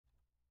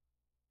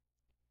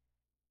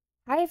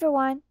Hi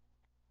everyone,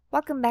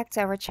 welcome back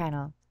to our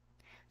channel.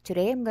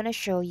 Today I'm going to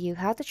show you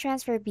how to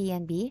transfer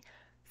BNB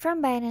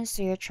from Binance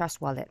to your Trust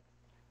Wallet.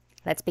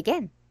 Let's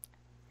begin.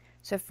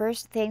 So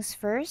first things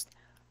first,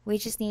 we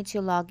just need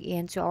to log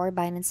into our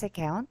Binance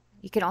account.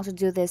 You can also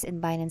do this in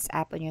Binance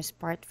app on your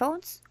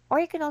smartphones, or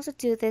you can also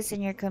do this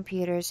in your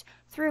computers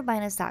through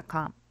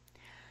Binance.com.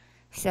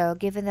 So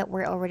given that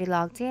we're already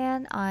logged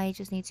in, I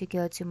just need to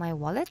go to my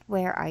wallet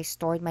where I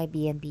stored my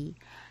BNB.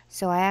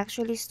 So I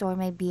actually store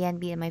my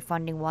BNB in my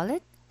funding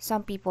wallet.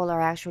 Some people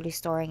are actually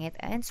storing it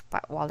in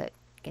Spot Wallet.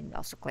 You can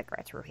also click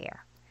right through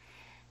here.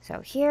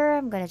 So here,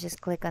 I'm going to just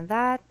click on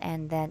that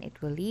and then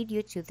it will lead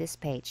you to this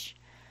page.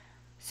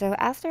 So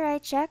after I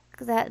check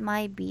that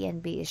my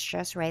BNB is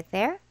just right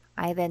there,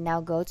 I then now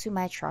go to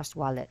my Trust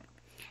Wallet.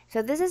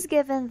 So this is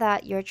given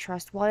that your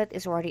Trust Wallet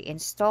is already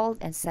installed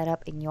and set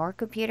up in your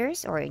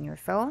computers or in your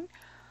phone.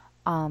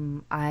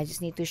 I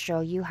just need to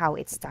show you how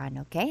it's done,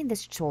 okay, in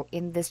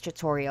this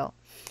tutorial.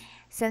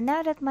 So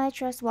now that my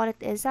Trust Wallet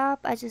is up,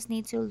 I just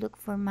need to look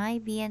for my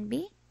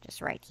BNB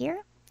just right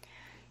here.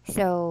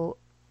 So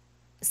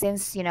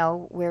since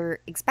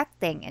we're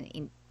expecting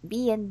an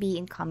BNB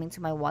incoming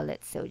to my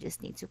wallet, so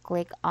just need to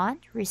click on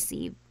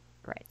receive.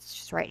 Right, it's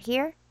just right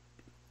here.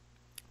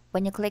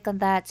 When you click on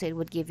that, so it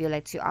would give you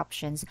like two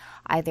options.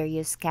 Either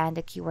you scan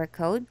the QR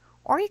code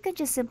or you can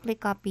just simply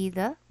copy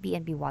the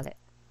BNB wallet.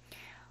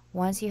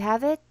 Once you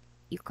have it,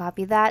 you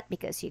copy that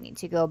because you need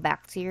to go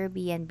back to your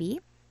BNB.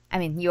 I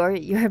mean your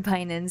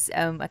Binance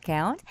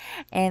account,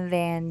 and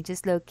then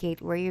just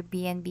locate where your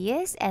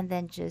BNB is and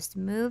then just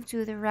move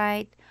to the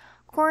right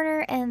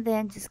corner and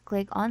then just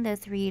click on the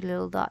three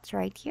little dots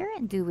right here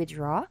and do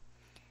withdraw.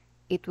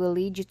 It will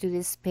lead you to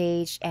this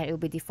page and it will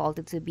be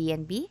defaulted to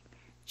BNB.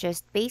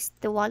 Just paste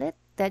the wallet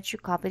that you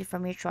copied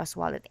from your Trust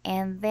Wallet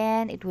and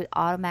then it will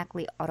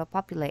automatically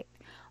auto-populate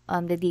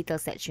the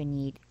details that you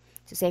need.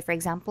 So say for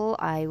example,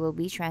 I will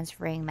be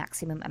transferring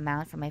maximum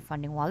amount from my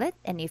funding wallet,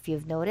 and if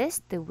you've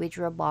noticed the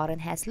withdraw button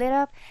has lit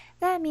up,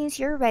 that means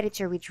you're ready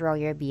to withdraw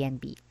your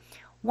BNB.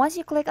 Once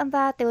you click on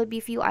that, there will be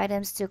a few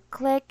items to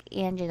click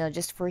and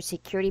just for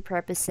security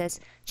purposes,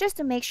 just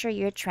to make sure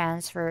your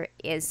transfer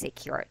is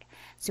secured.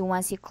 So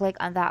once you click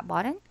on that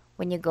button,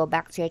 when you go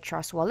back to your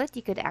Trust Wallet,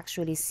 you could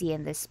actually see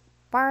in this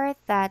part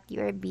that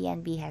your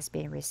BNB has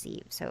been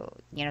received. So,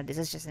 this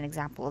is just an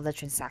example of the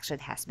transaction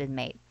has been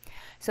made.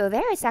 So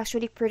there, it's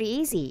actually pretty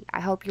easy.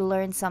 I hope you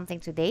learned something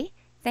today.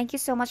 Thank you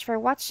so much for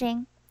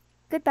watching.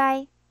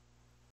 Goodbye.